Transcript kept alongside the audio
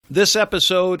This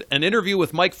episode, an interview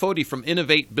with Mike Foti from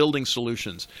Innovate Building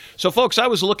Solutions. So, folks, I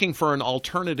was looking for an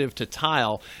alternative to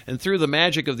tile, and through the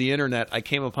magic of the internet, I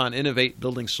came upon Innovate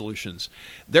Building Solutions.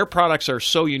 Their products are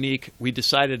so unique, we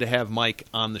decided to have Mike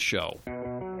on the show.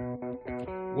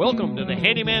 Welcome to the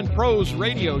Handyman Pros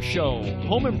Radio Show,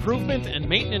 home improvement and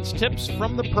maintenance tips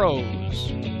from the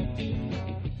pros.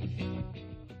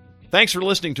 Thanks for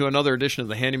listening to another edition of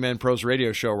the Handyman Pros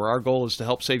Radio Show, where our goal is to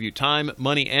help save you time,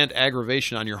 money, and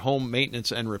aggravation on your home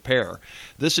maintenance and repair.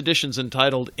 This edition's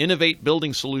entitled Innovate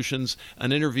Building Solutions,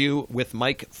 an interview with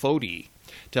Mike Foti.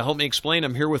 To help me explain,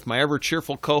 I'm here with my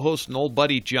ever-cheerful co-host and old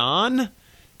buddy, John.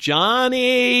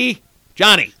 Johnny,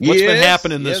 what's been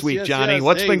happening this week, Johnny?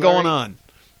 What's been going on?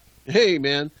 Hey,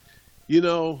 man.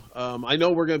 I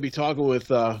know we're going to be talking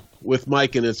with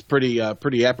Mike, and it's pretty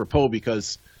apropos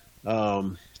because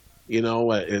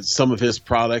it's some of his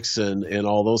products and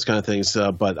all those kind of things.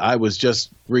 But I was just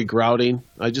regrouting.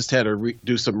 I just had to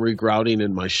do some regrouting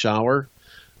in my shower,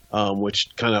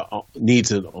 which kind of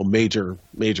needs a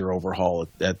major overhaul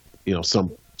at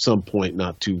some point,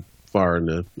 not too far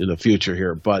in the future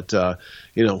here. But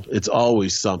it's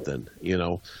always something,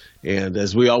 And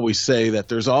as we always say, that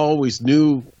there's always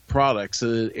new products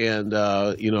and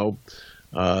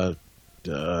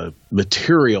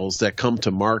materials that come to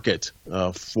market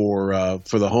for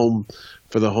the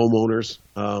homeowners,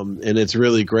 and it's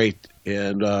really great.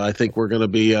 And I think we're going to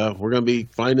be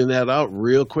finding that out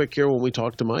real quick here when we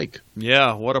talk to Mike.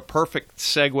 Yeah, what a perfect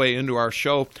segue into our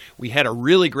show. We had a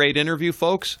really great interview,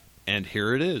 folks, and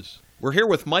here it is. We're here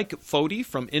with Mike Foti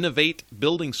from Innovate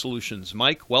Building Solutions.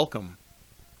 Mike, welcome.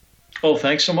 Oh,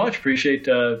 thanks so much. Appreciate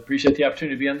the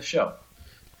opportunity to be on the show.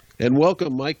 And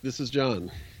welcome, Mike. This is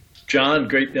John. John,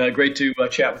 great to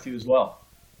chat with you as well.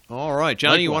 All right,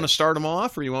 Johnny, likewise. You want to start them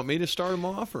off, or you want me to start them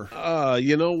off, or?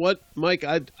 You know what, Mike?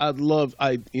 I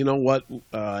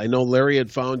know Larry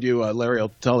had found you. Larry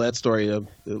will tell that story.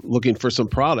 Looking for some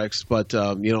products, but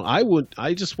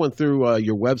I just went through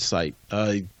your website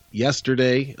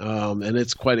yesterday, and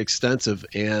it's quite extensive,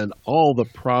 and all the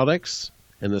products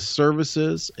and the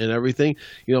services and everything.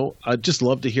 I'd just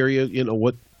love to hear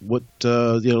what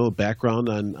background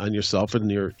on yourself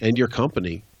and your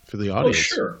company for the audience.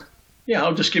 Oh, sure. Yeah,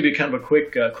 I'll just give you kind of a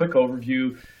quick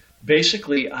overview.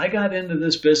 Basically, I got into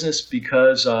this business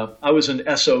because I was an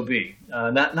SOB,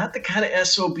 not the kind of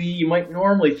SOB you might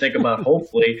normally think about,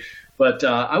 hopefully, but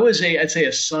I was I'd say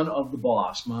a son of the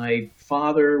boss. My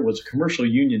father was a commercial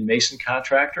union mason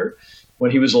contractor. When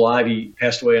he was alive, he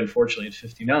passed away, unfortunately, at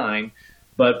 59,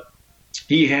 but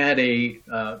he had a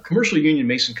commercial union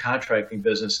mason contracting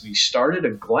business, and he started a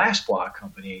glass block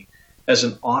company as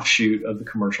an offshoot of the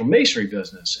commercial masonry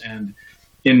business. And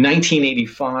in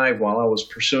 1985, while I was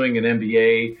pursuing an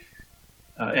MBA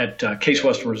at Case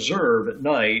Western Reserve at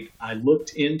night, I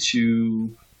looked into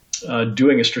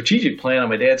doing a strategic plan on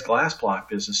my dad's glass block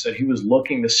business that he was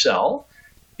looking to sell.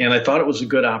 And I thought it was a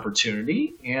good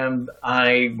opportunity. And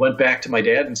I went back to my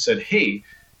dad and said, "Hey,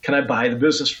 can I buy the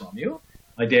business from you?"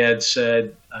 My dad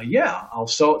said, "Yeah, I'll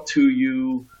sell it to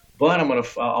you, but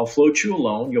I'll float you a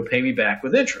loan. You'll pay me back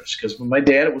with interest." Because with my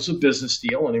dad, it was a business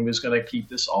deal, and he was going to keep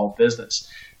this all business.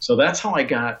 So that's how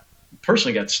I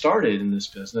personally got started in this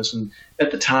business. And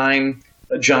at the time,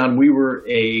 John, we were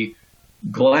a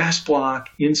glass block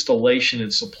installation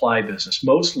and supply business.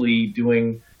 Mostly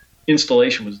doing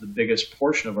installation was the biggest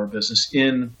portion of our business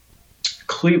in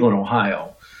Cleveland,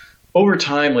 Ohio. Over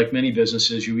time, like many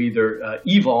businesses, you either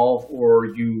evolve or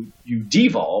you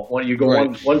devolve. You go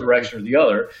one direction or the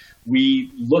other. We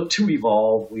looked to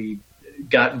evolve. We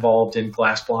got involved in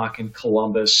glass block in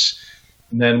Columbus,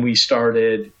 and then we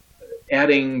started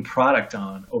adding product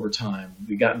on over time.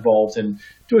 We got involved in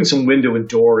doing some window and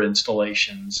door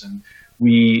installations, and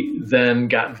we then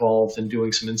got involved in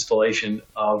doing some installation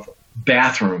of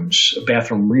bathroom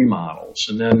remodels.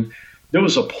 And then there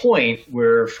was a point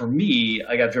where, for me,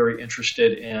 I got very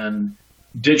interested in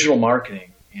digital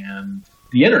marketing and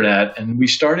the internet, and we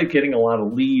started getting a lot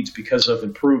of leads because of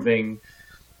improving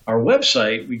our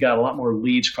website. We got a lot more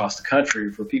leads across the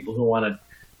country for people who wanted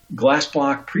glass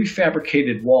block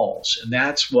prefabricated walls, and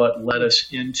that's what led us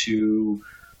into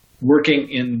working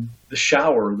in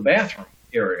the bathroom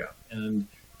area. And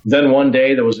then one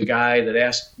day there was a guy that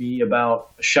asked me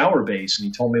about a shower base, and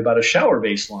he told me about a shower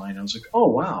base line. I was like, "Oh,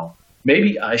 wow.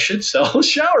 Maybe I should sell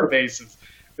shower bases."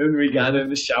 And we got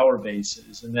into shower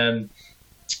bases. And then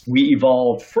we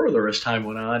evolved further as time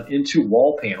went on into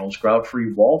wall panels,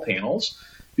 grout-free wall panels,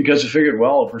 because we figured,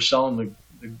 well, if we're selling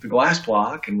the glass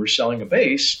block and we're selling a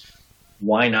base,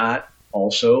 why not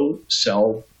also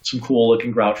sell some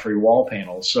cool-looking grout-free wall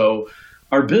panels? So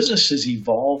our business has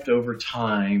evolved over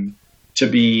time to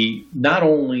be not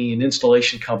only an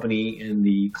installation company in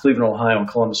the Cleveland, Ohio and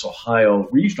Columbus, Ohio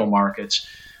regional markets,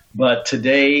 but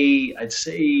today I'd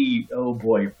say,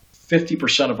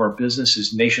 50% of our business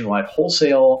is nationwide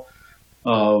wholesale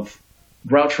of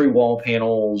grout-free wall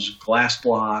panels, glass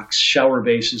blocks, shower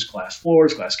bases, glass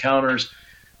floors, glass counters,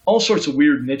 all sorts of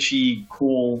weird, niche-y,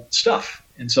 cool stuff.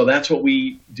 And so that's what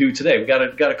we do today. We've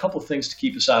got a couple of things to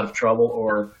keep us out of trouble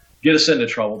or get us into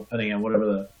trouble, depending on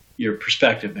whatever your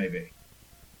perspective may be.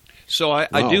 So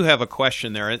I do have a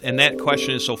question there, and that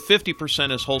question is, so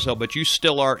 50% is wholesale, but you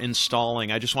still are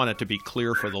installing. I just want it to be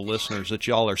clear for the listeners that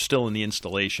y'all are still in the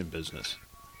installation business.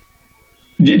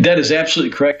 That is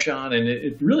absolutely correct, John, and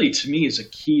it really, to me, is a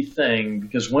key thing,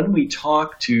 because when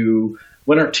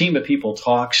our team of people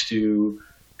talks to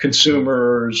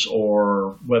consumers,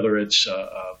 or whether it's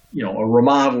a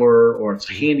remodeler or it's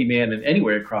a handyman in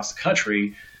anywhere across the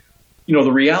country, the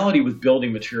reality with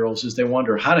building materials is they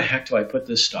wonder, how the heck do I put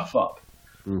this stuff up?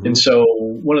 Mm-hmm. And so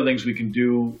one of the things we can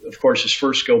do, of course, is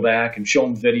first go back and show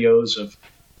them videos of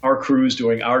our crews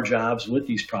doing our jobs with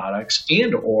these products,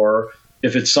 and or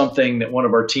if it's something that one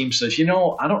of our teams says,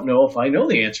 I don't know if I know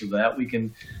the answer to that, we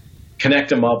can connect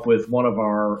them up with one of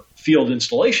our field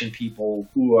installation people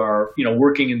who are,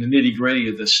 working in the nitty-gritty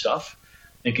of this stuff,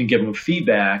 and can give them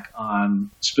feedback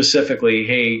on specifically,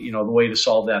 hey, the way to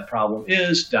solve that problem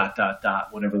is ...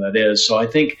 whatever that is. So I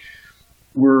think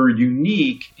we're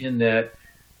unique in that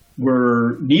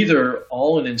we're neither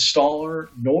all an installer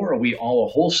nor are we all a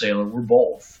wholesaler. We're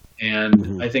both.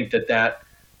 And I think that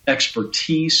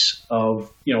expertise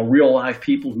of, real life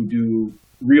people who do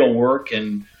real work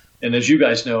and as you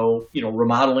guys know,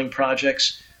 remodeling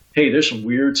projects, hey, there's some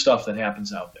weird stuff that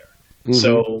happens out there. Mm-hmm.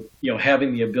 So,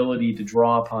 having the ability to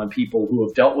draw upon people who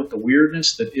have dealt with the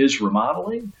weirdness that is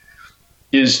remodeling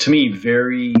is, to me,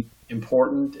 very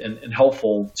important and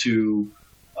helpful to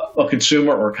a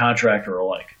consumer or a contractor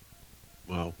alike.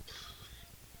 Wow.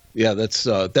 Yeah, that's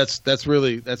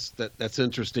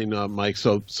interesting, Mike.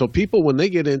 So people, when they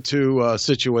get into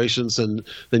situations, and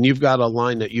then you've got a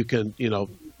line that you can,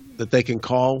 that they can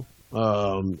call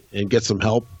and get some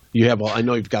help. I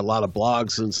know you've got a lot of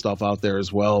blogs and stuff out there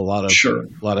as well. A lot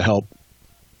of help.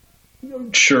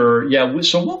 Sure. Yeah.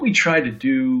 So what we try to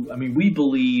do, we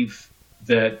believe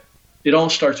that it all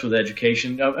starts with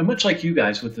education. And much like you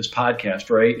guys with this podcast,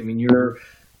 right? You're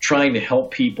trying to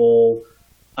help people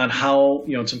on how,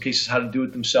 in some cases, how to do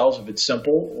it themselves if it's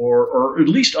simple, or at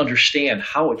least understand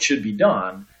how it should be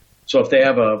done. So if they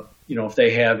have a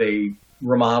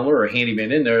remodeler or a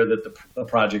handyman in there, that the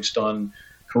project's done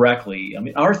correctly.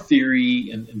 Our theory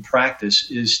and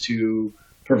practice is to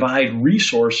provide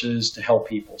resources to help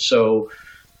people. So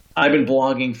I've been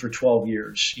blogging for 12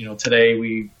 years.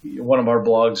 Today one of our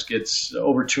blogs gets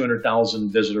over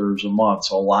 200,000 visitors a month.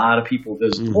 So a lot of people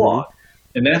visit the blog.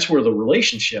 And that's where the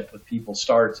relationship with people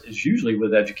starts, is usually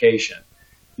with education.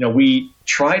 We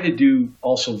try to do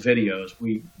also videos.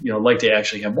 We, like to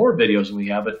actually have more videos than we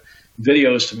have, but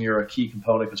videos to me are a key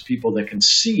component, because people that can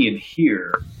see and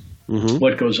hear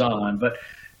what goes on. But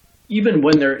even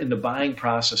when they're in the buying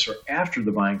process or after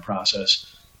the buying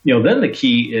process, then the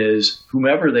key is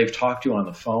whomever they've talked to on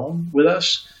the phone with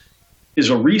us is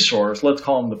a resource. Let's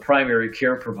call them the primary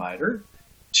care provider,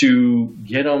 to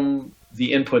get them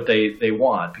the input they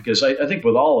want. Because I think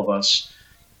with all of us,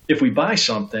 if we buy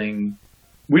something,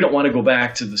 we don't want to go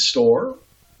back to the store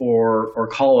or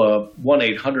call a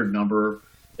 1-800 number,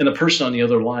 and the person on the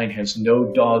other line has no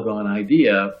doggone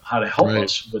idea how to help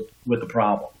us with the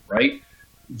problem, right?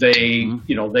 They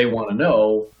want to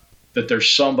know that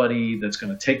there's somebody that's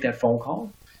going to take that phone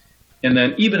call. And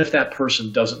then even if that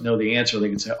person doesn't know the answer, they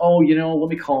can say,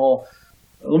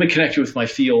 let me connect you with my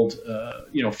field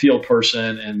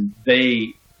person, and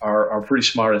they are pretty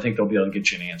smart. I think they'll be able to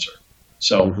get you an answer.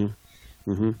 So,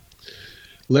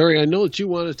 Larry, I know that you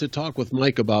wanted to talk with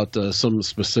Mike about some of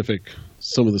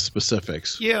the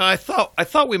specifics. Yeah, I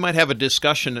thought we might have a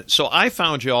discussion. So I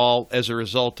found you all as a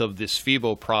result of this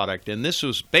FIBO product, and this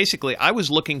was basically, I was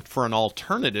looking for an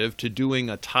alternative to doing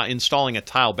installing a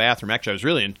tile bathroom. Actually, I was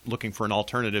really looking for an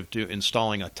alternative to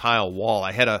installing a tile wall.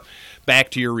 I had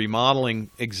back to your remodeling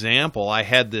example, I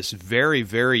had this very,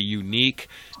 very unique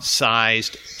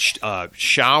sized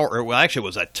shower. Well, actually, it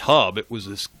was a tub. It was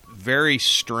this very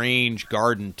strange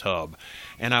garden tub.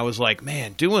 and I was like,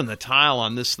 man, doing the tile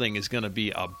on this thing is going to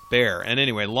be a bear. And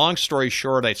anyway, long story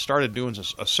short, I started doing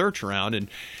a search around,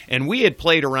 and we had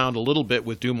played around a little bit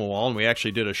with Dumawall, and we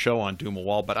actually did a show on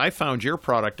Dumawall, but I found your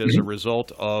product as a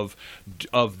result of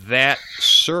that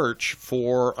search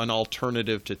for an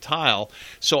alternative to tile.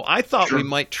 So I thought we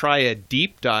might try a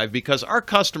deep dive, because our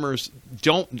customers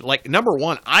don't, like, number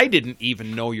one, I didn't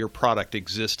even know your product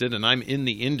existed, and I'm in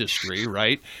the industry,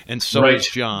 right? And so is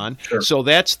John. Sure. So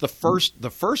that's the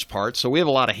first part. So we have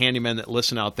a lot of handymen that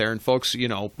listen out there, and folks,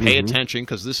 pay attention,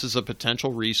 because this is a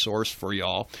potential resource for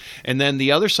y'all. And then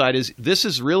the other side is, this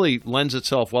is really lends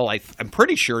itself well, I'm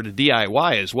pretty sure, to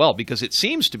DIY as well, because it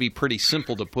seems to be pretty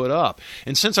simple to put up.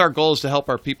 And since our goal is to help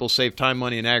our people save time,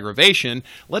 money, and aggravation,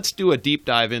 let's do a deep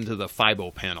dive into the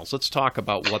FIBO panels. Let's talk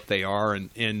about what they are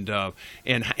and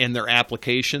their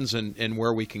applications and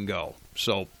where we can go.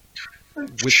 So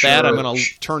with that, I'm going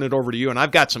to turn it over to you, and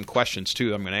I've got some questions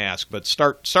too I'm going to ask. But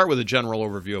start with a general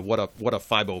overview of what a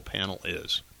FIBO panel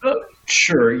is.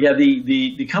 Sure. Yeah.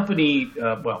 The company, we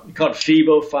call it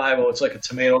FIBO. It's like a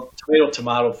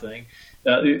tomato thing.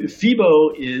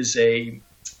 FIBO is a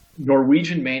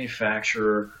Norwegian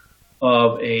manufacturer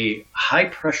of a high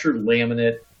pressure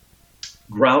laminate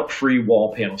grout-free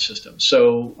wall panel system.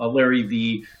 So, Larry,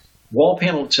 the wall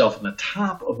panel itself, on the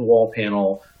top of the wall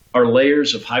panel are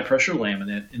layers of high pressure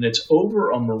laminate, and it's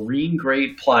over a marine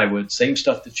grade plywood, same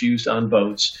stuff that's used on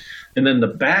boats. And then the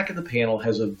back of the panel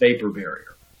has a vapor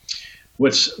barrier.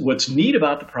 What's neat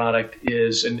about the product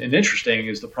is, and interesting,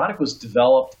 is the product was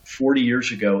developed 40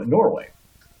 years ago in Norway.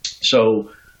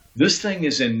 So this thing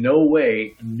is in no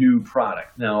way a new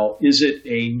product. Now, is it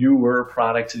a newer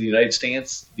product to the United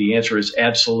States? The answer is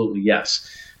absolutely yes.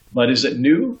 But is it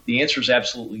new? The answer is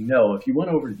absolutely no. If you went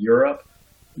over to Europe,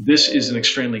 this is an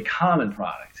extremely common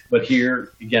product. But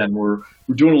here, again, we're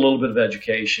doing a little bit of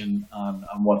education on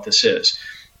what this is.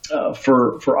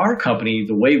 For our company,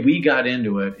 the way we got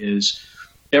into it is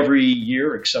every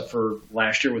year, except for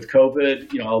last year with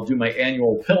COVID, I'll do my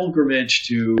annual pilgrimage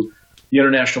to the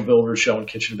International Builders Show and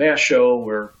Kitchen and Bath Show,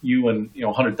 where you and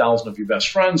 100,000 of your best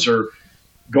friends are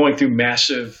going through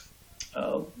massive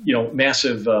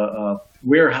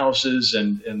warehouses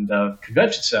and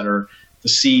convention center to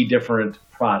see different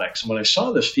products. And when I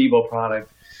saw this FIBO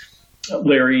product,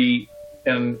 Larry,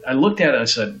 and I looked at it and I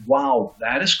said, wow,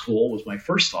 that is cool, was my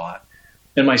first thought.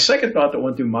 And my second thought that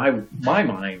went through my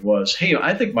mind was, hey,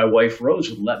 I think my wife Rose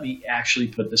would let me actually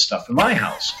put this stuff in my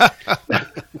house.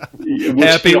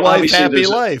 Happy wife, happy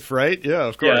life, right? Yeah,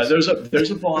 of course. Yeah,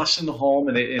 there's a boss in the home,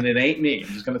 and it ain't me.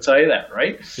 I'm just going to tell you that,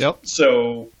 right? Yep.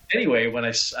 So anyway, when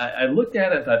I looked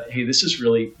at it, I thought, hey, this is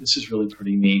really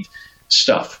pretty neat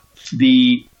stuff.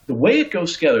 The way it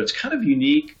goes together, it's kind of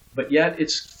unique, but yet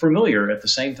it's familiar at the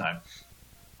same time.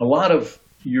 A lot of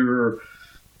your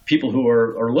people who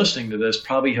are listening to this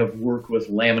probably have worked with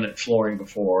laminate flooring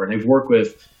before, and they've worked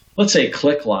with, let's say,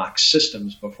 click lock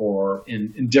systems before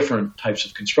in different types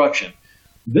of construction.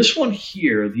 This one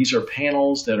here, these are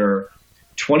panels that are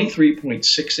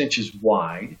 23.6 inches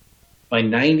wide by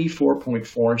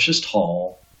 94.4 inches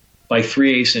tall by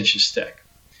 3/8 inches thick.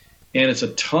 And it's a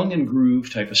tongue and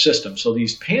groove type of system. So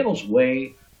these panels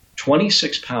weigh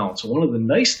 26 pounds. So one of the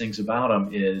nice things about them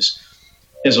is,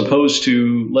 as opposed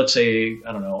to, let's say,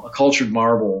 I don't know, a cultured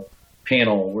marble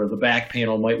panel where the back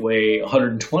panel might weigh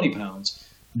 120 pounds,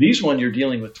 these one you're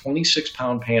dealing with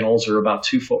 26-pound panels, are about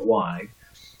 2 foot wide,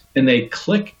 and they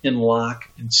click and lock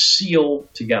and seal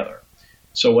together.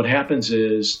 So what happens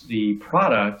is the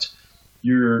product,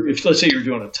 if let's say you're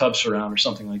doing a tub surround or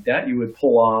something like that, you would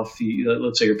pull off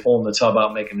let's say you're pulling the tub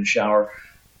out, making a shower,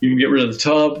 you can get rid of the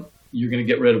tub, you're going to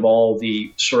get rid of all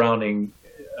the surrounding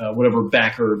whatever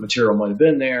backer material might have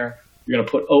been there. You're going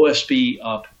to put OSB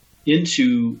up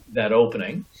into that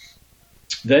opening.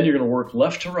 Then you're going to work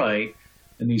left to right,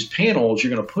 and these panels,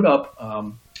 you're going to put up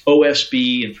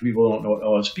OSB, and for people who don't know what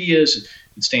OSB is,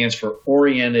 it stands for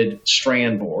Oriented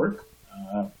Strand Board.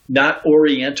 Not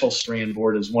Oriental Strand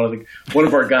Board, as one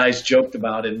of our guys joked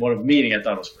about in one of the meeting. I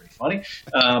thought it was pretty funny.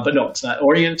 But no, it's not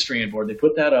Oriented Strand Board. They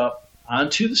put that up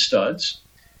onto the studs,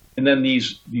 and then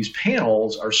these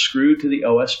panels are screwed to the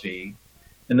OSB,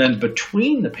 and then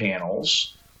between the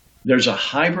panels, there's a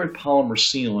hybrid polymer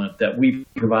sealant that we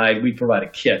provide. We provide a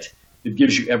kit that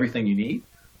gives you everything you need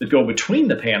that go between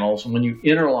the panels, and when you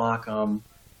interlock them,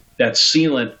 that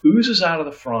sealant oozes out of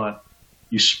the front.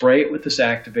 You spray it with this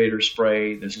activator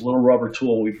spray. There's a little rubber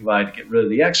tool we provide to get rid of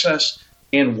the excess,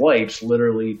 and wipes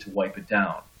literally to wipe it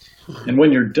down. And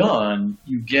when you're done,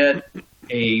 you get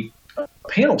a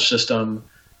panel system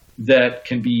that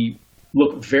can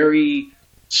look very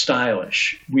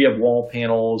stylish. We have wall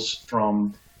panels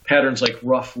from patterns like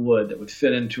rough wood that would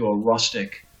fit into a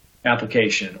rustic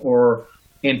application, or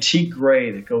antique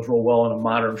gray that goes real well in a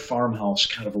modern farmhouse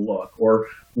kind of a look, or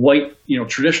white,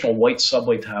 traditional white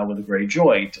subway tile with a gray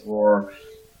joint, or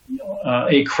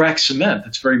a cracked cement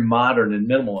that's very modern and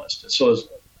minimalist. So there's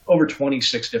over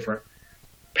 26 different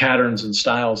patterns and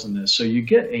styles in this. So you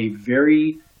get a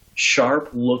very sharp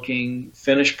looking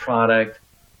finished product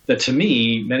that, to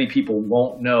me, many people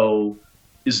won't know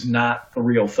is not the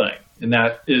real thing. And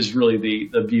that is really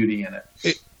the beauty in it.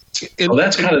 So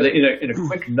that's kind of in a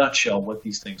quick nutshell what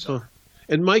these things are.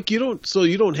 And Mike, you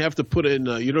don't have to put in,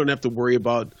 you don't have to worry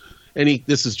about any.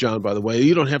 This is John, by the way.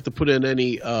 You don't have to put in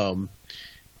any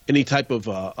type of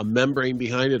a membrane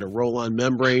behind it, a roll-on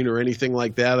membrane or anything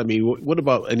like that. I mean, what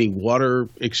about any water,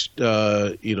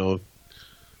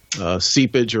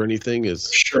 seepage or anything?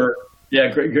 Sure.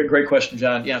 Yeah, great question,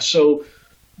 John. Yeah, so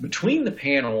between the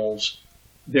panels,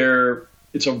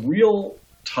 it's a real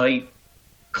tight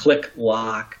click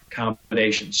lock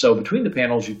combination. So between the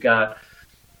panels, you've got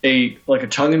a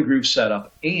tongue and groove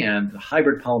setup, and the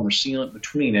hybrid polymer sealant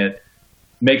between it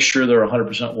makes sure they're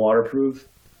 100% waterproof.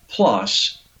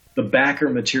 Plus, the backer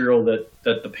material that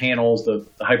the panels, the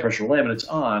high pressure laminates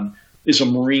on, is a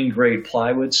marine grade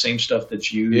plywood, same stuff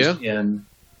that's used in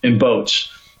boats.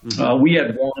 Mm-hmm.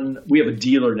 We have a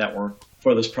dealer network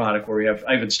for this product where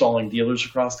I've installing dealers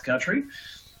across the country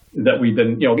that we've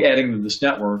been, adding to this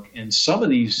network. And some of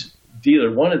these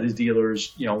one of the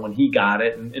dealers, when he got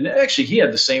it, and actually he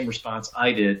had the same response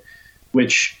I did,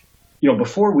 which,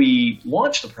 before we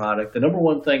launched the product, the number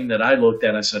one thing that I looked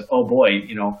at, I said, oh boy,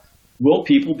 will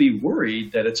people be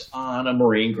worried that it's on a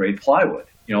marine grade plywood?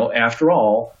 After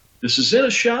all, this is in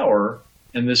a shower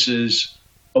and this is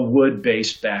a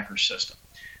wood-based backer system.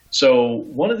 So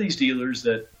one of these dealers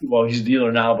he's a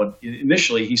dealer now, but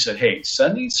initially he said, hey,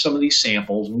 send me some of these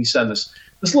samples. And we send this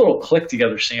little click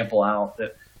together sample out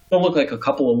that they'll look like a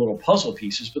couple of little puzzle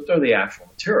pieces, but they're the actual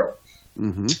material.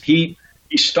 Mm-hmm. He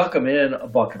stuck them in a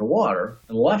bucket of water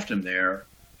and left them there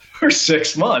for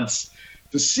 6 months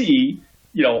to see,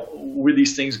 were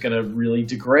these things going to really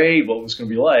degrade, what it was going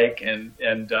to be like.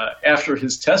 And after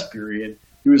his test period,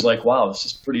 he was like, wow, this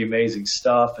is pretty amazing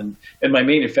stuff. And my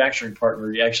manufacturing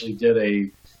partner, he actually did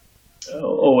they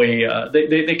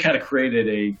kind of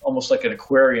created almost like an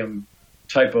aquarium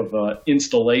type of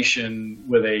installation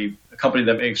with a company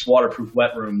that makes waterproof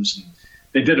wet rooms. And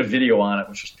they did a video on it,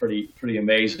 which was pretty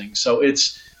amazing. So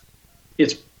it's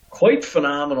quite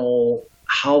phenomenal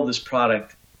how this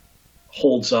product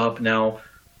holds up. Now,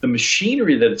 the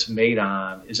machinery that it's made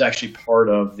on is actually part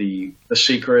of the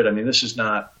secret. I mean, this is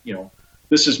not,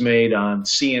 this is made on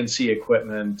CNC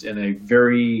equipment in a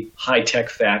very high-tech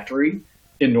factory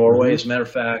in Norway. Mm-hmm. As a matter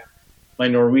of fact, my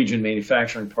Norwegian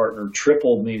manufacturing partner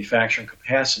tripled manufacturing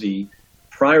capacity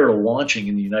prior to launching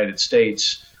in the United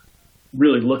States,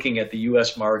 really looking at the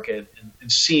U.S. market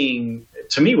and seeing,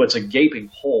 to me, what's a gaping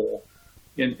hole.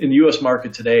 In the U.S.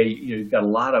 market today, you've got a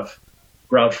lot of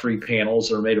grout-free panels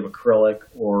that are made of acrylic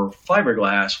or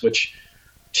fiberglass, which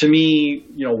to me,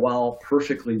 while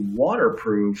perfectly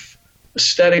waterproof,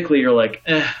 aesthetically you're like,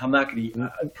 I'm not going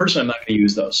to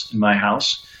use those in my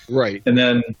house. Right. And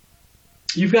then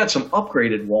you've got some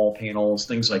upgraded wall panels,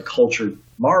 things like cultured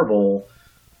marble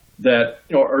that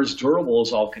are as durable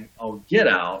as I'll get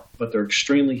out, but they're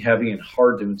extremely heavy and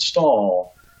hard to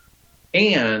install.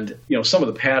 And some of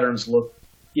the patterns look,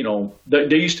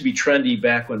 they used to be trendy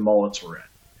back when mullets were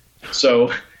in.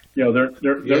 So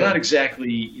they're not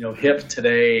exactly hip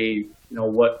today.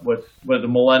 What the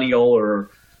millennial or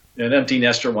an empty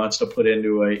nester wants to put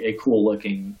into a cool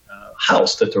looking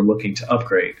house that they're looking to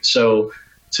upgrade. So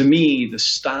to me, the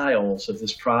styles of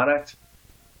this product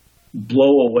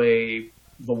blow away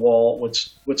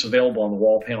what's available on the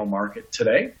wall panel market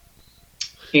today.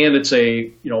 And it's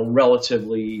a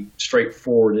relatively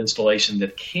straightforward installation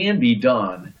that can be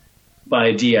done by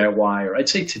a DIYer. I'd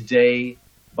say today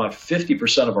about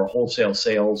 50% of our wholesale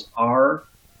sales are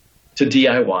to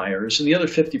DIYers, and the other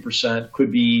 50%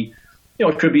 could be,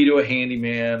 it could be to a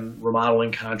handyman,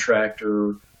 remodeling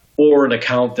contractor, or an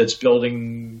account that's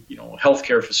building, a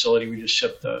healthcare facility. We just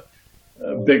shipped a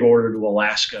big order to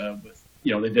Alaska with,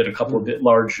 they did a couple of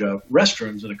large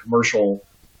restrooms in a commercial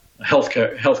health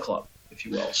club, if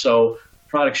you will. So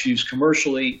products used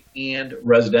commercially and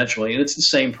residentially, and it's the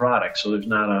same product. So there's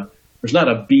not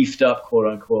a beefed up, quote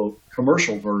unquote,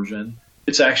 commercial version.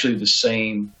 It's actually the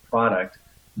same product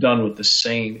done with the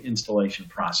same installation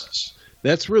process.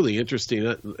 That's really interesting.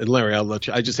 And Larry, I'll let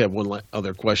you. I just have one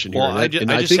other question here. Well,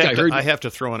 I have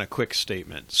to throw in a quick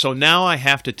statement. So now I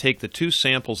have to take the 2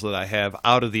 samples that I have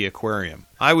out of the aquarium.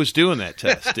 I was doing that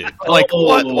test, dude. Like,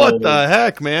 what the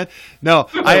heck, man? No,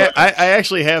 I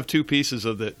actually have 2 pieces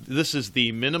of the. This is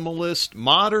the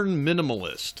modern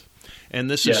minimalist. And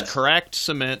this is cracked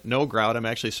cement, no grout. I'm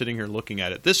actually sitting here looking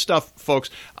at it. This stuff, folks,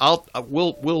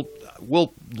 we'll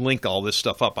link all this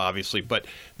stuff up, obviously. But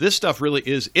this stuff really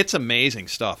it's amazing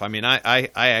stuff. I mean, I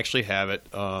actually have it,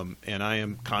 and I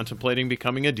am contemplating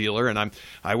becoming a dealer. And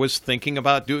I was thinking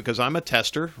about doing it because I'm a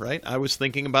tester, right? I was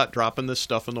thinking about dropping this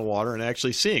stuff in the water and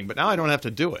actually seeing. But now I don't have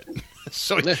to do it.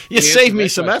 So you save me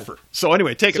some effort. So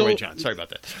anyway, take it away, John. Sorry about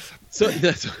that. So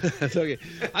that's okay.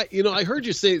 I heard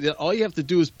you say that all you have to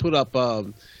do is put up,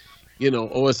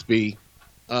 OSB,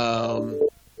 on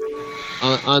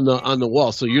the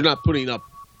wall. So you're not putting up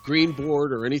green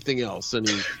board or anything else.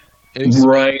 Any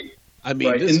right. I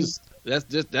mean,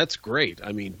 that's great.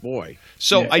 I mean, boy.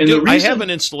 So I have an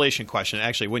installation question.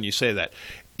 Actually, when you say that,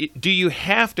 do you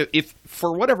have to? If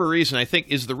for whatever reason, I think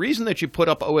is the reason that you put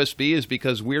up OSB is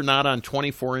because we're not on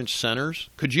 24-inch centers.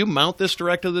 Could you mount this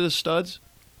direct to the studs?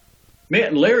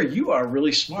 Man, Larry, you are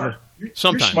really smart. You're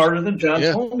smarter than John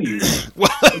told me. Well,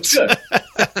 that's good.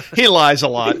 He lies a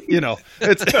lot, Yeah,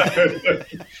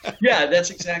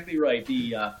 that's exactly right.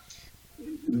 The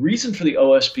reason for the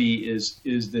OSB is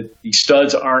that the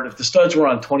studs aren't. If the studs were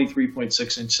on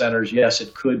 23.6-inch centers, yes,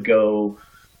 it could go,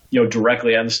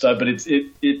 directly on the stud, but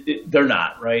they're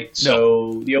not, right?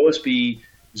 No. So the OSB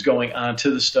is going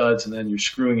onto the studs, and then you're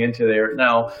screwing into there.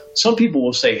 Now, some people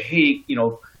will say, hey,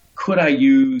 could I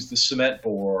use the cement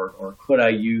board or could I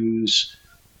use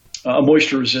a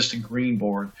moisture-resistant green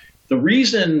board? The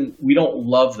reason we don't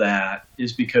love that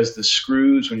is because the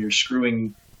screws, when you're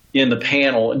screwing in the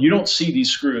panel, and you don't see these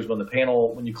screws when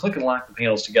you click and lock the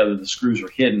panels together, the screws are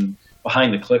hidden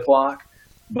behind the click lock.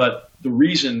 But the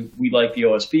reason we like the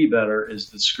OSB better is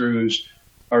the screws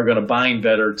are going to bind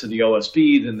better to the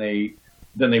OSB than they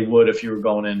would if you were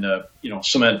going into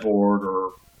cement board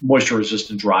or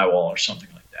moisture-resistant drywall or something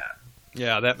like that.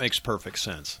 Yeah, that makes perfect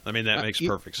sense. I mean, that makes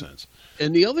perfect sense.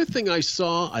 And the other thing I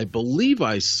believe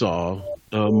I saw,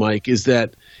 Mike, is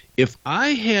that if I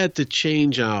had to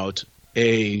change out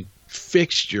a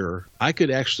fixture, I could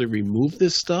actually remove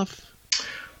this stuff?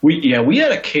 We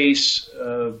had a case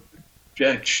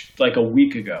like a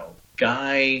week ago.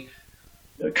 A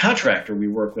contractor we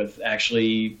work with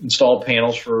actually installed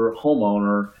panels for a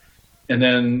homeowner, and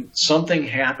then something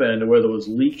happened where there was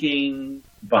leaking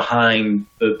behind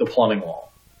the plumbing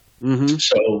wall. Mm-hmm.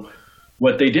 So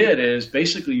what they did is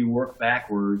basically you work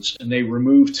backwards, and they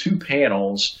removed 2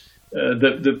 panels.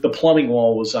 The plumbing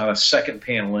wall was on a second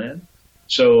panel in.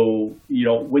 So,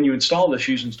 when you install this,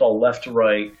 you install left to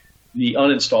right. The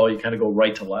uninstall, you kind of go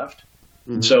right to left.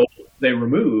 Mm-hmm. So they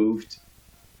removed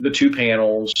the 2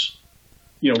 panels,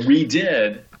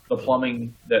 redid the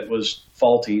plumbing that was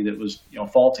faulty,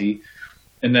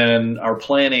 and then are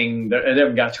planning, they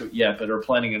haven't got to it yet, but are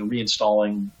planning on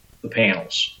reinstalling the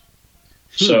panels.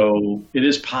 So it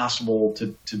is possible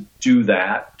to do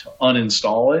that, to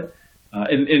uninstall it.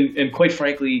 And quite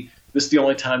frankly, this is the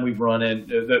only time we've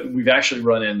actually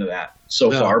run into that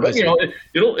so far. But,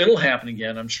 it'll happen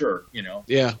again, I'm sure,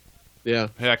 Yeah. Yeah,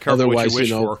 careful otherwise, what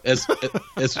you wish for.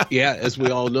 as we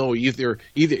all know, either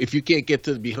if you can't get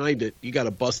to behind it, you got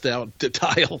to bust out the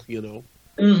tile,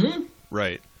 Mm-hmm.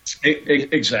 Right.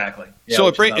 Exactly. Yeah, so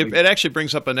it actually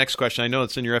brings up a next question. I know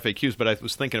it's in your FAQs, but I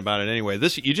was thinking about it anyway.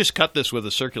 You just cut this with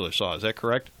a circular saw, is that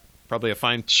correct? Probably a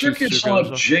fine circular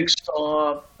saw,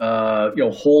 jigsaw,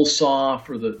 hole saw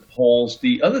for the holes.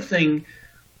 The other thing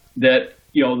that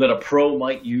that a pro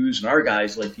might use, and our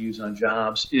guys like to use on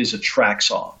jobs, is a track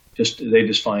saw. They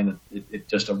just find that it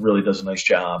just really does a nice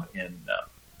job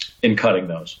in cutting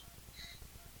those.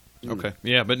 Okay.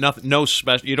 Yeah, but no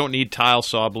special. You don't need tile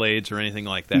saw blades or anything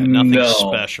like that. Nothing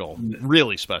special.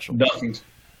 Really special.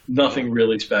 Nothing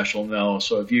really special. No.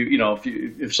 So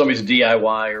if somebody's a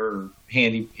DIY or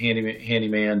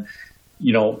handyman,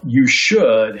 you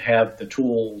should have the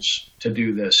tools to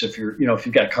do this. If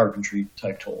you've got carpentry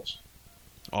type tools.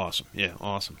 Awesome. Yeah.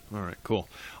 Awesome. All right. Cool.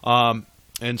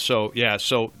 And so, I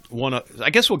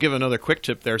guess we'll give another quick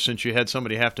tip there since you had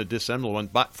somebody have to disassemble one.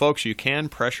 But, folks, you can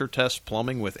pressure test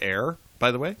plumbing with air,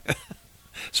 by the way.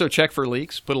 So check for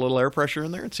leaks. Put a little air pressure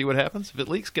in there and see what happens. If it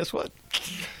leaks, guess what?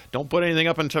 Don't put anything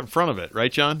up in front of it.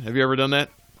 Right, John? Have you ever done that?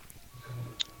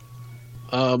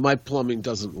 My plumbing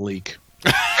doesn't leak.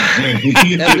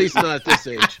 At least not at this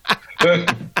age.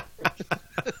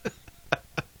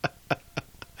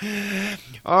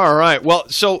 All right. Well,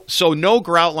 so no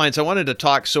grout lines. I wanted to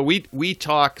talk. So we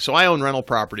talk. So I own rental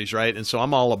properties, right? And so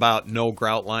I'm all about no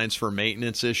grout lines for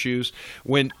maintenance issues.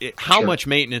 How Sure. much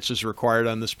maintenance is required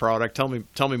on this product?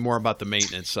 Tell me more about the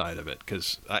maintenance side of it,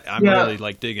 because I'm Yeah. really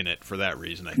like digging it for that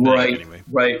reason. I think Right, anyway.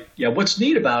 right. Yeah, what's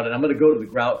neat about it, I'm going to go to the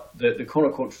grout, the quote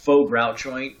unquote faux grout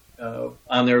joint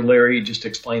on there, Larry, just to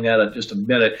explain that in just a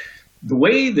minute. The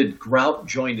way the grout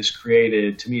joint is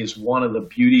created, to me, is one of the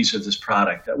beauties of this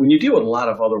product. When you deal with a lot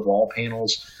of other wall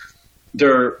panels,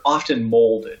 they're often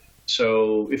molded.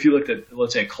 So if you looked at,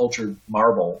 let's say, a cultured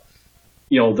marble,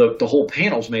 the whole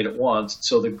panel's made at once.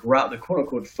 So the quote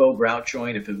unquote faux grout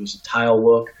joint, if it was a tile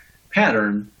look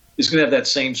pattern, is going to have that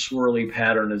same swirly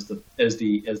pattern as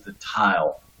the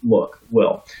tile look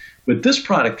will. With this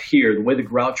product here, the way the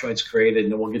grout joint's created,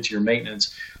 and then we'll get to your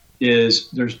maintenance, is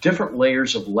there's different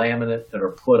layers of laminate that are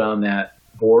put on that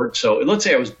board. So let's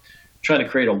say I was trying to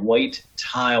create a white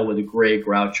tile with a gray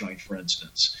grout joint, for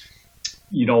instance.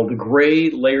 The gray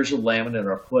layers of laminate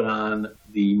are put on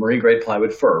the marine grade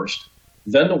plywood first,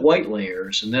 then the white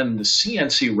layers, and then the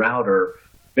CNC router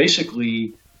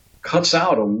basically cuts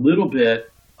out a little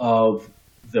bit of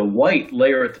the white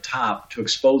layer at the top to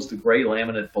expose the gray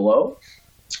laminate below.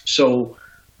 So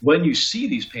when you see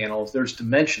these panels, there's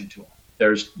dimension to them.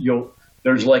 There's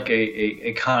like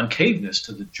a concaveness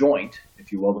to the joint,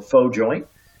 if you will, the faux joint,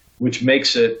 which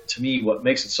makes it, to me, what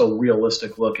makes it so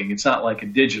realistic looking. It's not like a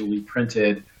digitally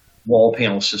printed wall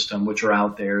panel system, which are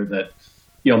out there that,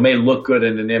 may look good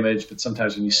in an image, but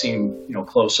sometimes when you see them,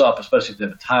 close up, especially if they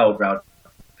have a tile grout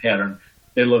pattern,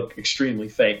 they look extremely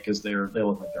fake because they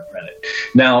look like they're printed.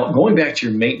 Now, going back to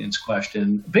your maintenance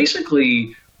question,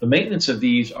 basically the maintenance of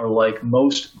these are like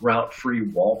most grout-free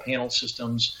wall panel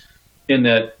systems in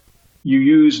that you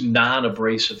use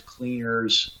non-abrasive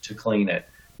cleaners to clean it.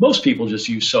 Most people just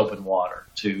use soap and water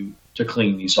to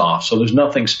clean these off. So there's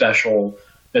nothing special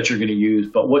that you're going to use.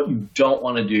 But what you don't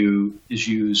want to do is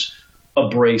use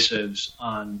abrasives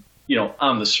on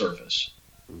the surface.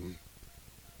 Mm-hmm.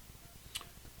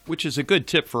 Which is a good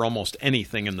tip for almost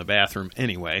anything in the bathroom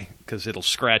anyway, because it'll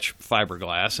scratch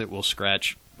fiberglass, it will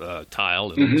scratch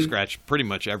tile, it'll scratch pretty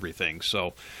much everything.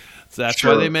 So that's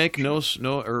why they make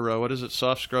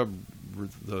soft scrub,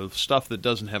 the stuff that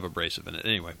doesn't have abrasive in it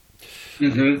anyway.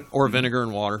 Or vinegar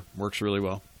and water works really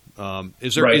well.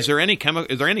 Is there any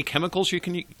chemicals you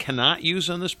cannot use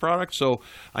in this product? So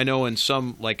I know in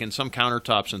some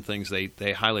countertops and things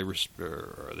they highly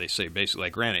they say basically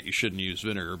like granite you shouldn't use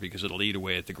vinegar because it'll eat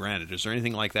away at the granite. Is there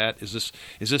anything like that? Is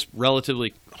this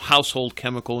relatively household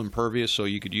chemical impervious? So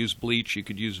you could use bleach, you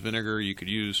could use vinegar, you could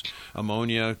use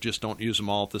ammonia. Just don't use them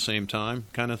all at the same time,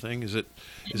 kind of thing. Is it?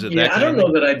 Yeah, that I don't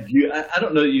know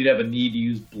that you'd have a need to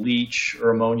use bleach or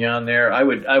ammonia on there. I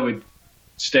would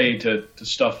stay to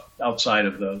stuff outside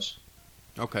of those.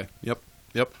 Okay. Yep.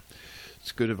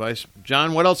 It's good advice,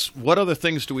 John. What else? What other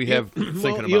things do we have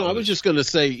thinking about? I was just going to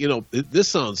say, this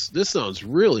sounds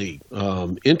really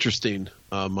interesting,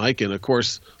 Mike. And of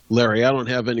course, Larry, I don't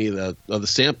have any of the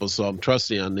samples, so I'm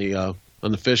trusting on the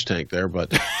fish tank there.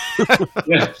 But,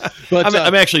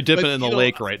 I'm actually dipping in the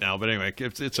lake right now. But anyway,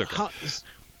 it's okay.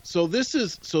 So this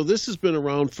has been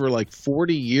around for like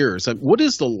 40 years. What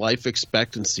is the life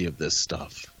expectancy of this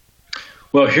stuff?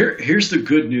 Well, here's the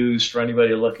good news for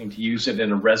anybody looking to use it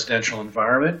in a residential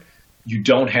environment. You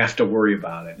don't have to worry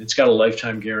about it. It's got a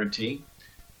lifetime guarantee.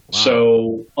 Wow.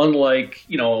 So unlike,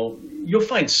 you'll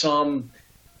find some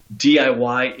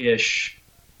DIY-ish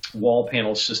wall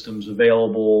panel systems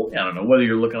available. I don't know, whether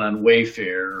you're looking on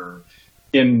Wayfair or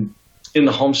in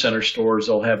the home center stores,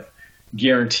 they'll have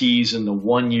guarantees in the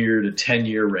 1 year to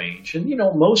 10-year range. And,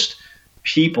 most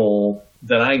people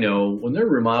that I know, when they're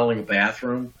remodeling a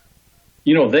bathroom,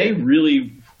 they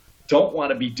really don't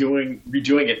want to be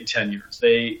redoing it in 10 years.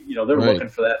 They're right. looking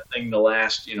for that thing to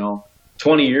last,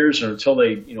 20 years or until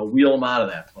they, wheel them out of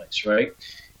that place. Right.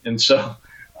 And so,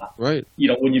 right.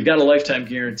 When you've got a lifetime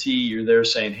guarantee, you're there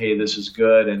saying, hey, this is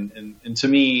good. And to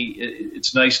me,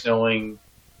 it's nice knowing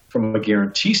from a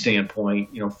guarantee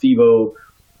standpoint, FIVO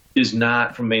is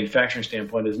not, from a manufacturing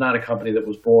standpoint, is not a company that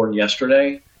was born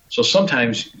yesterday. So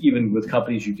sometimes, even with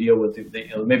companies you deal with,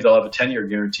 maybe they'll have a 10-year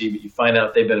guarantee, but you find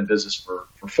out they've been in business for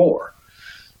 4.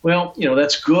 Well,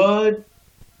 that's good,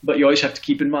 but you always have to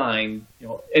keep in mind,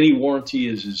 any warranty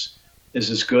is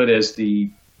as good as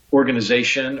the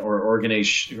organization or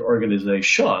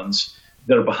organizations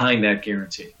that are behind that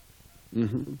guarantee.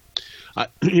 Mm-hmm. I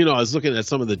was looking at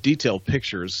some of the detailed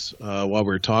pictures while we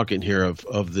were talking here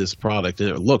of this product, and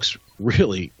it looks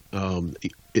really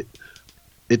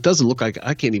it doesn't look like,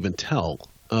 I can't even tell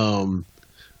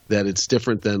that it's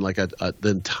different than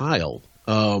than tile.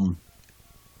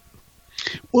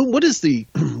 Well, what is the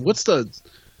what's the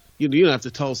you don't have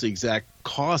to tell us the exact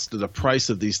cost of the price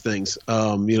of these things,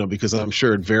 because I'm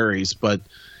sure it varies, but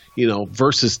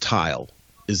versus tile,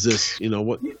 is this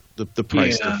what the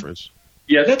price difference?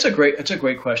 Yeah, that's a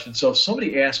great question. So if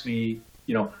somebody asked me,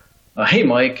 hey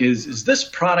Mike, is this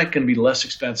product going to be less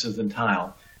expensive than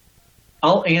tile?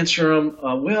 I'll answer them,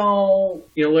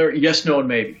 Larry, yes, no, and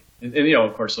maybe. And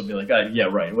of course, they'll be like, yeah,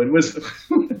 right. What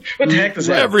the heck does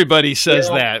that mean? Everybody says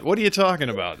that. What are you talking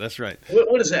about? That's right.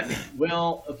 What does that mean?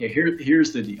 Well, okay,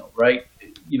 here's the deal, right?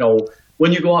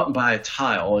 When you go out and buy a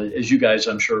tile, as you guys,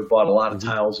 I'm sure, bought a lot of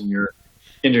tiles in your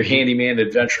handyman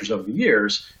adventures over the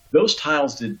years, those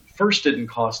tiles didn't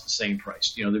cost the same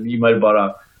price. You might have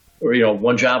bought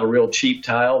one job, a real cheap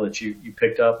tile that you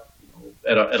picked up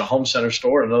at a home center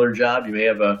store. Another job, you may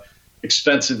have a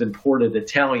expensive imported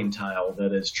Italian tile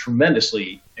that is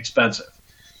tremendously expensive.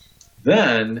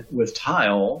 Then with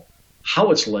tile, how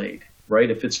it's laid,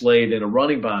 right? If it's laid in a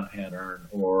running bond pattern,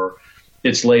 or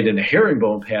it's laid in a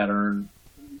herringbone pattern,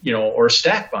 or a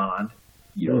stack bond,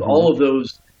 all of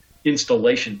those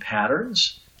installation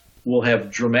patterns will have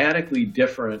dramatically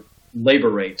different labor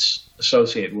rates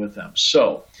associated with them.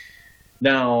 So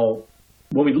now,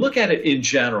 when we look at it in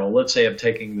general, let's say I'm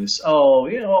taking this,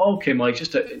 okay, Mike,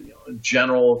 just a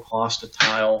general cost of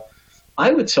tile.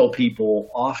 I would tell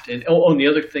people often, and the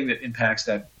other thing that impacts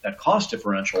that cost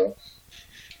differential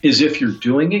is if you're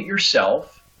doing it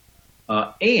yourself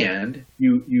and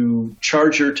you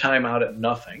charge your time out at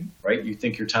nothing, right? You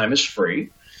think your time is free,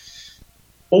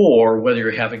 or whether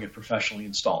you're having it professionally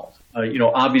installed.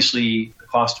 Obviously, the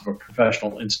cost of a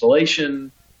professional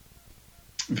installation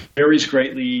varies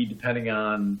greatly depending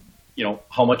on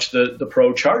how much the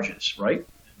pro charges, right?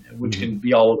 Which can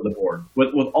be all over the board.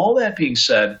 With all that being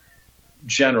said,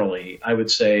 generally, I would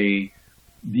say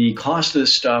the cost of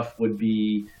this stuff might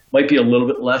be a little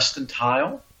bit less than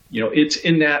tile. It's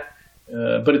in that,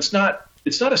 but it's not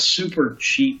a super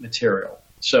cheap material.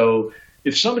 So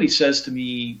if somebody says to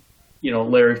me,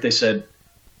 Larry, if they said,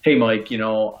 hey, Mike,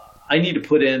 I need to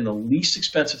put in the least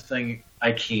expensive thing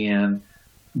I can.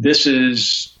 This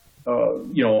is,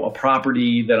 a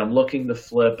property that I'm looking to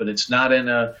flip, and it's not in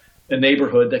a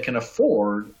neighborhood that can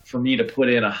afford for me to put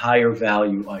in a higher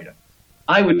value item.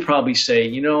 I would probably say,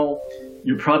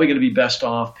 you're probably going to be best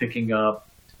off picking up,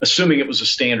 assuming it was a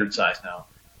standard size now,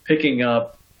 picking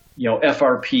up,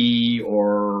 FRP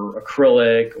or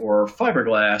acrylic or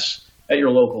fiberglass at your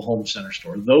local home center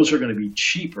store. Those are going to be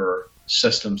cheaper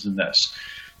systems than this.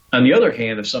 On the other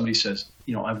hand, if somebody says,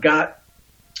 I've got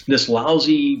this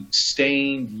lousy,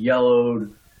 stained,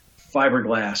 yellowed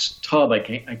fiberglass tub I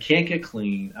can't get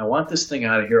clean. I want this thing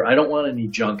out of here. I don't want any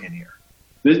junk in here.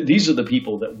 These are the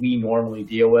people that we normally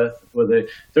deal with. Where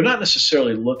they're not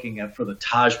necessarily looking for the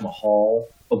Taj Mahal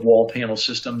of wall panel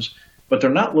systems, but they're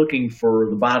not looking for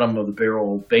the bottom of the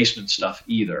barrel basement stuff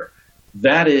either.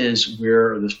 That is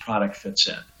where this product fits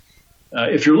in.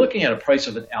 If you're looking at a price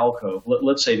of an alcove,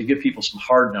 let's say, to give people some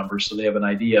hard numbers so they have an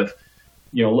idea of,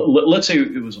 let's say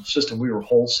it was a system we were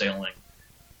wholesaling,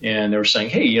 and they were saying,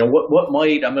 hey, what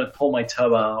might, I'm going to pull my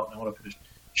tub out, and I want to put a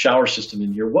shower system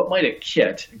in here. What might a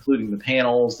kit, including the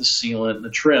panels, the sealant, and the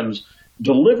trims,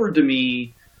 delivered to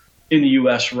me in the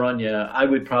U.S. run you? I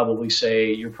would probably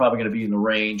say you're probably going to be in the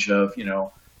range of,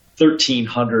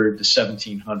 $1,300 to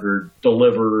 $1,700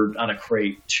 delivered on a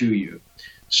crate to you.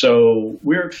 So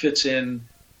where it fits in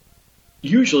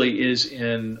usually is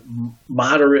in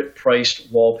moderate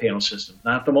priced wall panel systems.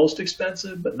 Not the most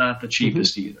expensive, but not the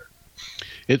cheapest either.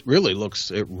 It really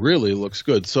looks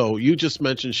good. So you just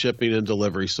mentioned shipping and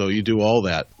delivery, so you do all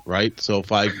that, right? So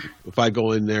if I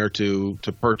go in there to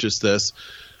purchase this,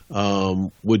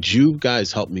 would you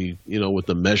guys help me, with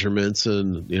the measurements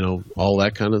and all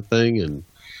that kind of thing? And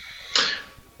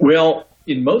well,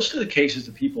 in most of the cases,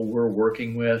 the people we're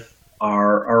working with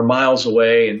are miles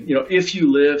away, and if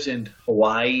you lived in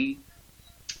Hawaii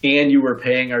and you were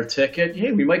paying our ticket,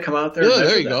 hey, we might come out there. Yeah,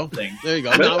 there you go. There you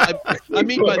go. Now, I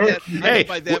mean by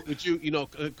that, would you,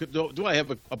 do I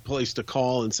have a place to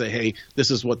call and say, hey,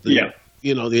 this is what the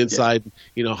the inside,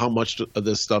 how much of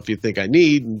this stuff you think I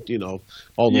need, and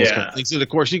all those kind of things. And of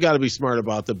course, you got to be smart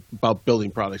about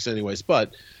building products, anyways.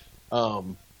 But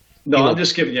I'm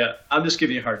just giving you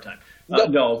a hard time.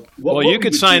 No. Well, you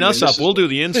could sign us up. We'll do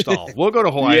the install. We'll go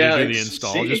to Hawaii and do the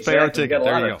install. Just pay our ticket.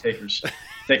 There you go.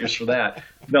 Takers for that.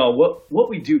 No, what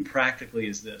we do practically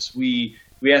is this. We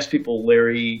ask people,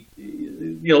 Larry,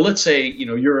 let's say,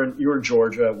 you're in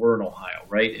Georgia, we're in Ohio,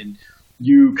 right? And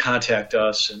you contact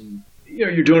us, and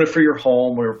you're doing it for your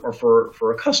home or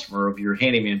for a customer of your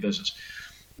handyman business.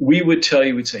 We would tell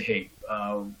you, we'd say, hey,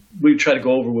 we try to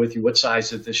go over with you what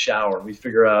size is this shower. We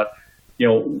figure out,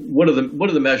 what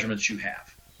are the measurements you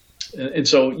have? And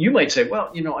so you might say,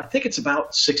 well, I think it's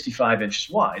about 65 inches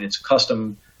wide. It's a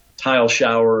custom tile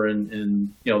shower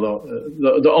in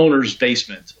the owner's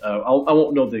basement. I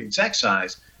won't know the exact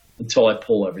size until I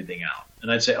pull everything out.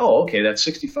 And I'd say, oh, okay, that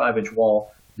 65-inch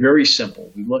wall, very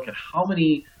simple. We look at how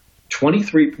many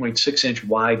 23.6-inch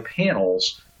wide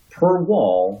panels per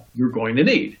wall you're going to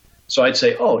need. So I'd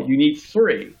say, oh, you need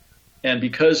 3. And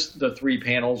because the 3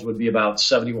 panels would be about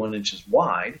 71 inches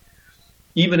wide,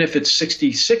 even if it's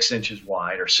 66 inches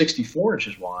wide or 64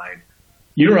 inches wide,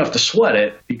 you don't have to sweat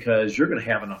it because you're going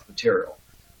to have enough material.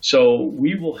 So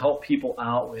we will help people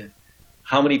out with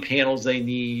how many panels they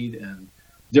need and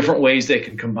different ways they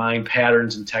can combine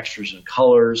patterns and textures and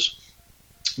colors.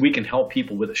 We can help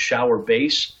people with a shower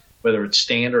base, whether it's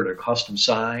standard or custom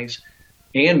size.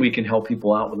 And we can help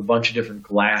people out with a bunch of different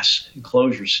glass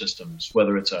enclosure systems,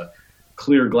 whether it's a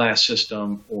clear glass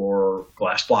system or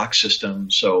glass block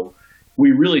system. So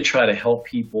we really try to help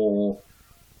people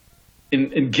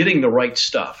in getting the right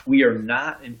stuff. We are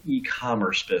not an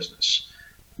e-commerce business.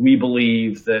 We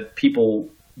believe that people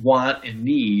want and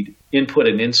need input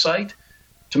and insight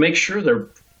to make sure they're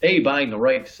A, buying the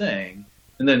right thing,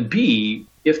 and then B,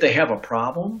 if they have a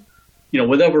problem,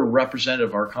 whatever representative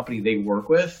of our company they work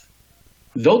with,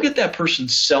 they'll get that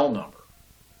person's cell number.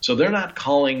 So they're not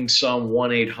calling some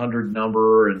 1-800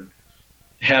 number and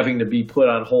having to be put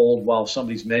on hold while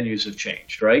somebody's menus have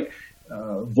changed, right?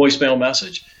 Voicemail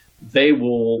message. They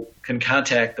can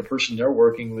contact the person they're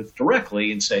working with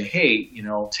directly and say, hey,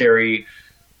 Terry,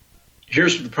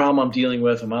 here's the problem I'm dealing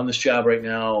with. I'm on this job right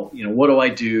now. What do I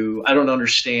do? I don't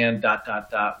understand, ...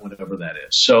 whatever that is.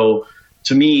 So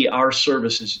to me, our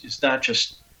service is not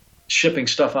just shipping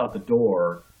stuff out the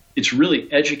door. It's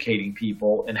really educating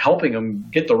people and helping them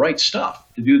get the right stuff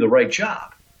to do the right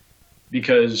job.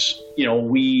 Because,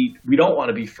 we don't want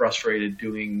to be frustrated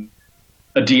doing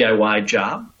a DIY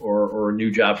job or a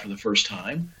new job for the first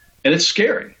time. And it's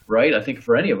scary, right? I think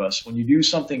for any of us, when you do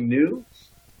something new,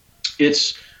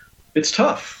 it's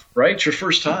tough, right? It's your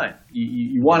first time.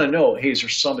 You want to know, hey, is there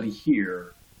somebody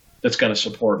here that's going to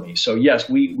support me? So yes,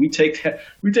 we take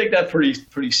that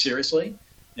pretty seriously.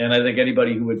 And I think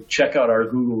anybody who would check out our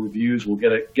Google reviews will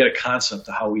get a concept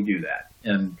of how we do that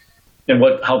and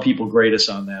how people grade us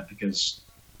on that, because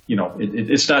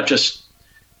it's not just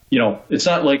it's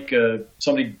not like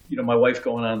somebody my wife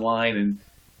going online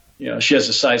and she has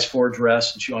a size 4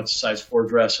 dress and she wants a size 4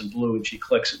 dress in blue and she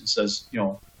clicks it and says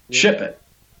ship it.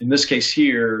 In this case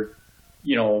here,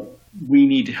 we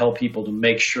need to help people to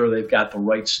make sure they've got the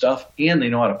right stuff and they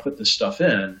know how to put this stuff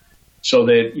in. So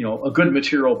that, a good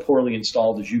material poorly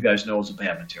installed, as you guys know, is a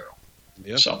bad material.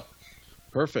 Yeah. So,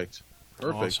 perfect.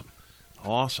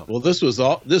 Awesome. Well, this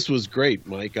was great,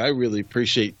 Mike. I really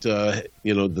appreciate the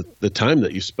time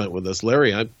that you spent with us,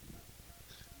 Larry. I'm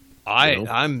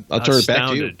I'll turn astounded. it back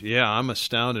to you. Yeah, I'm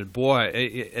astounded.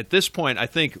 Boy, at this point, I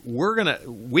think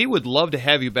we would love to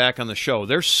have you back on the show.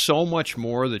 There's so much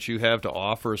more that you have to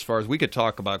offer as far as we could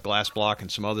talk about glass block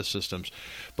and some other systems.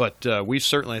 But we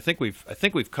certainly, I think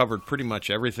we've covered pretty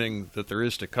much everything that there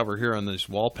is to cover here on these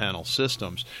wall panel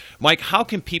systems. Mike, how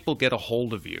can people get a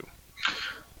hold of you?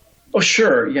 Oh,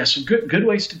 sure. Yes, good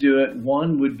ways to do it.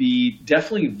 One would be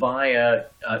definitely via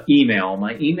email.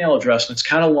 My email address, and it's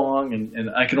kind of long, and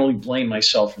I can only blame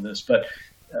myself for this, but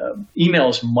email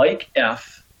is Mike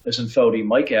F, as in Fode,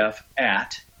 Mike F,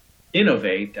 at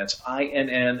Innovate, that's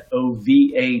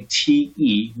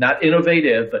INNOVATE, not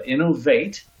innovative, but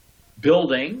innovate,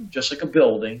 building, just like a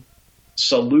building,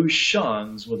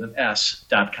 solutions with an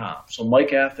S.com. So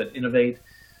Mike F at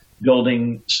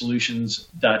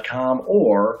innovatebuildingsolutions.com,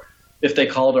 or if they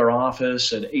called our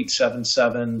office at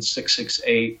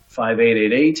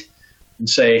 877-668-5888 and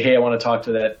say, hey, I want to talk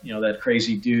to that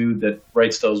crazy dude that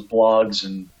writes those blogs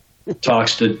and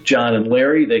talks to John and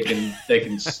Larry, they can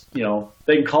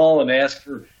call and ask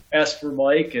for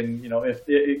Mike, and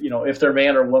if they're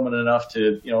man or woman enough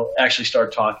to actually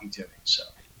start talking to me. So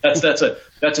that's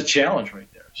a challenge right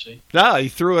there. See? No, he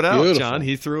threw it out, Beautiful. John.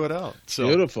 He threw it out. So.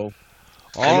 Beautiful.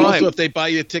 All right. Also, if they buy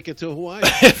you a ticket to Hawaii.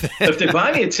 If they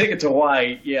buy me a ticket to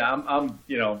Hawaii, yeah,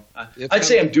 I'd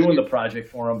say I'm doing the project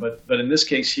for them, but in this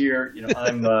case here,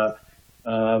 I'm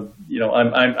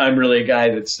really a guy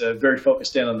that's very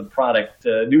focused in on the product,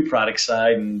 new product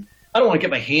side, and I don't want to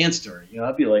get my hands dirty.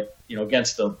 I'd be like,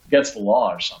 against the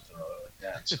law or something or other like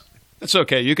that. So. It's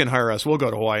okay. You can hire us. We'll go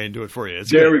to Hawaii and do it for you.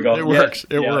 There good. We go. It works.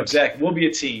 Yeah, it works. Exactly. We'll be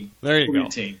a team. There you we'll go. Be a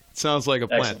team. Sounds like a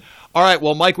plan. Excellent. All right.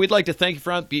 Well, Mike, we'd like to thank you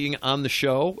for being on the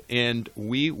show, and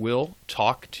we will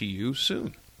talk to you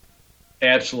soon.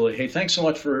 Absolutely. Hey, thanks so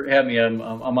much for having me. I'm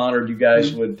honored you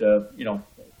guys would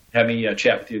have me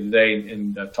chat with you today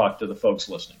and talk to the folks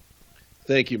listening.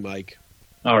 Thank you, Mike.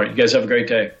 All right. You guys have a great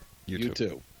day. You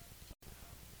too.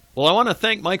 Well, I want to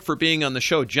thank Mike for being on the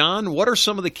show. John, what are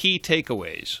some of the key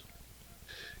takeaways?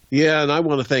 Yeah, and I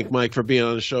want to thank Mike for being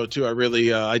on the show too.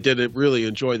 I did really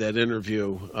enjoy that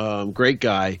interview. Great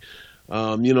guy.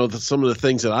 Some of the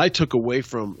things that I took away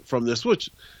from this, which,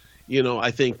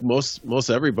 I think most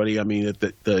everybody. I mean,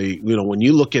 when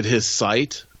you look at his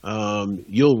site,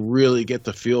 you'll really get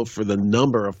the feel for the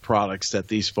number of products that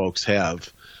these folks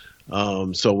have.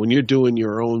 So when you're doing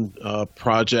your own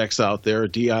projects out there,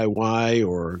 DIY,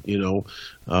 or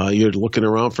you're looking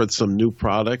around for some new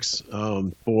products,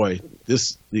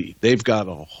 they've got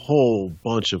a whole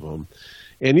bunch of them,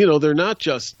 and they're not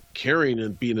just carrying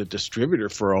and being a distributor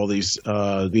for all these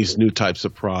new types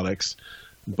of products,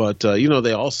 but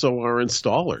they also are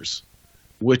installers,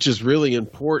 which is really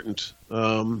important.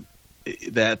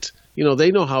 That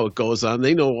they know how it goes on.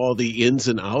 They know all the ins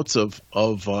and outs of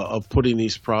putting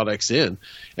these products in.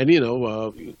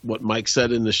 And what Mike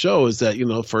said in the show is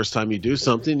that first time you do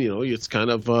something, it's kind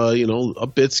of a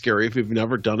bit scary if you've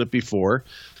never done it before.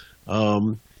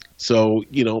 So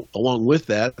along with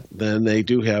that, then they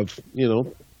do have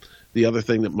the other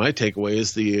thing that my takeaway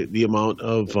is the amount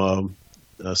of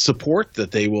support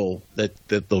that they'll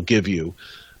give you.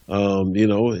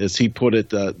 As he put it,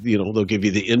 they'll give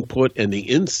you the input and the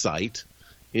insight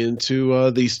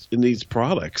into these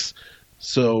products.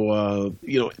 So,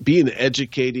 being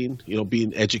educated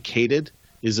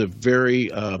is a very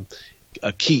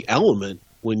a key element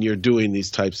when you're doing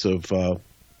these types of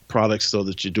products, so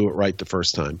that you do it right the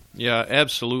first time. Yeah,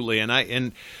 absolutely.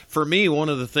 And for me, one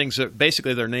of the things that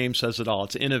basically their name says it all.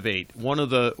 It's innovate. One of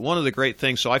the great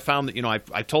things. So I found that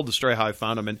I told the story how I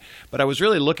found them, but I was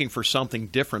really looking for something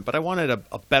different. But I wanted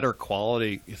a better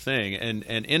quality thing,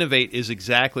 and innovate is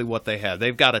exactly what they have.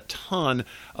 They've got a ton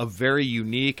of very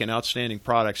unique and outstanding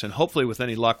products, and hopefully with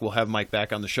any luck we'll have Mike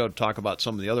back on the show to talk about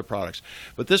some of the other products.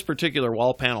 But this particular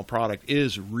wall panel product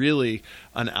is really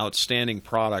an outstanding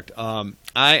product.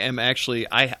 I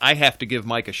have to give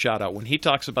Mike a shout out. When he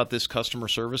talks about this customer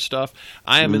service stuff,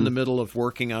 I am in the middle of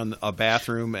working on a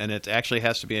bathroom, and it actually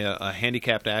has to be a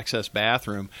handicapped access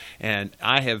bathroom. And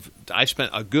I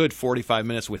spent a good 45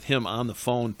 minutes with him on the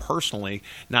phone personally.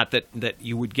 Not that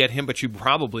you would get him, but you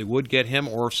probably would get him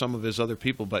or some of his other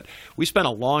people. But we spent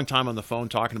a long time on the phone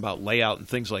talking about layout and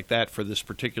things like that for this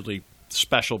particularly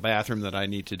special bathroom that I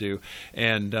need to do,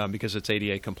 and because it's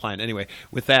ADA compliant. Anyway,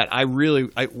 with that,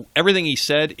 everything he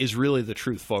said is really the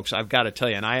truth, folks. I've got to tell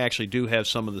you, and I actually do have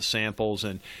some of the samples,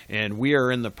 and we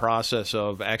are in the process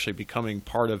of actually becoming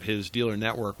part of his dealer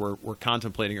network. We're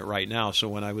contemplating it right now. So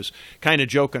when I was kind of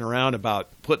joking around about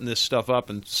putting this stuff up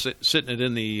and sitting it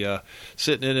in the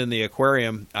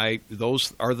aquarium,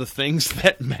 those are the things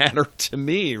that matter to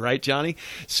me, right, Johnny?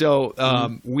 So I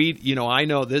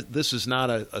know this is not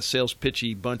a sales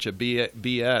pitchy bunch of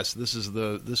BS. This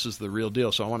is the real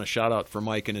deal. So I want to shout out for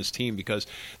Mike and his team, because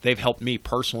they've helped me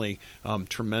personally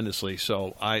tremendously.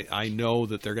 So I know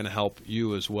that they're going to help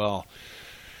you as well.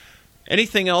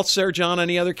 Anything else there, John?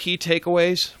 Any other key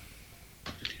takeaways?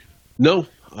 No,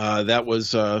 that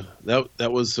was it.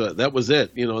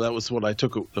 That was what I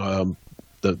took.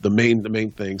 The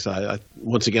main things. I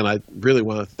once again, I really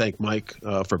want to thank Mike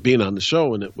for being on the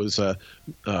show, and it was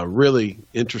really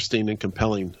interesting and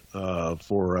compelling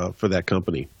for that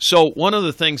company. So one of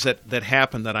the things that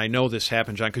happened, that I know this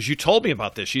happened, John, because you told me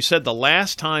about this. You said the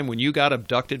last time when you got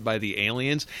abducted by the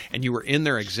aliens and you were in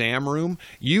their exam room,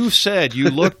 you said you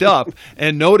looked up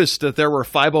and noticed that there were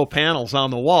 5.0 panels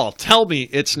on the wall. Tell me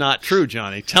it's not true,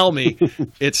 Johnny. Tell me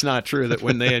it's not true that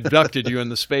when they abducted you in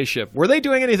the spaceship, were they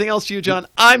doing anything else to you, John?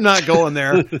 I'm not going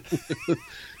there.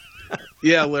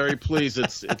 Yeah, Larry, please.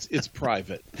 It's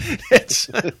private.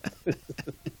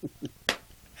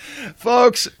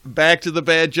 Folks, back to the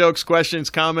bad jokes. Questions,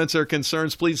 comments, or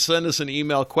concerns, please send us an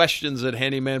email,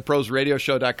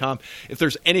 questions@handymanprosradioshow.com. If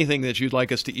there's anything that you'd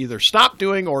like us to either stop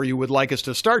doing or you would like us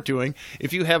to start doing,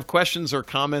 if you have questions or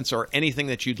comments or anything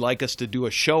that you'd like us to do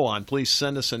a show on, please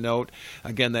send us a note.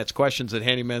 Again, that's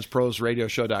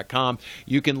questions@handymanprosradioshow.com.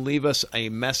 You can leave us a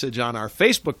message on our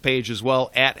Facebook page as well,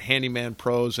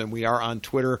 @HandymanPros, and we are on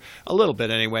Twitter a little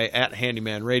bit anyway,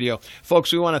 @HandymanRadio.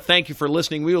 Folks, we want to thank you for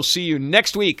listening. We will see you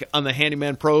next week on the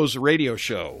Handyman Pros Radio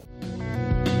Show.